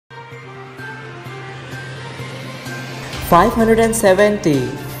570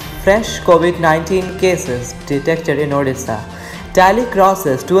 fresh COVID-19 cases detected in Odisha. Tally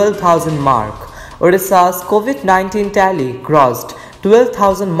crosses 12,000 mark. Odisha's COVID-19 tally crossed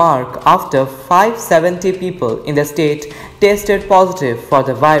 12,000 mark after 570 people in the state tested positive for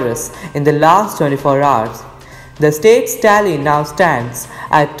the virus in the last 24 hours. The state's tally now stands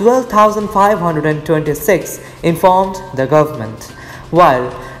at 12,526, informed the government,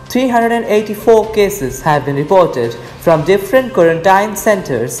 while 384 cases have been reported from different quarantine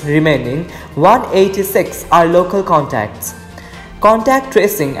centers. Remaining 186 are local contacts. Contact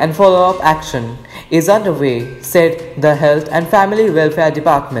tracing and follow-up action is underway, said the Health and Family Welfare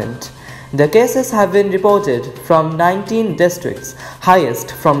Department. The cases have been reported from 19 districts,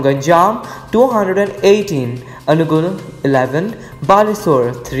 highest from Ganjam 218, Anugul 11,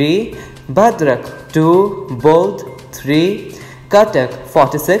 Balisore 3, Bhadrak 2, Bodh 3, Cuttack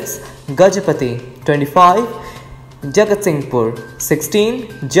 46, Gajapati 25, Jagatsinghpur 16,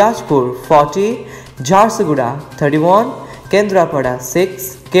 Jajpur 40, Jharsuguda 31, Kendrapada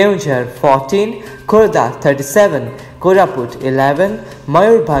 6, Keonjhar 14, Khurda 37, Koraput 11,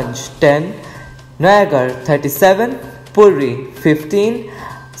 Mayurbhanj 10, Nayagarh 37, Puri 15,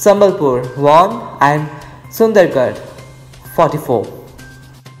 Sambalpur 1 and Sundargarh 44.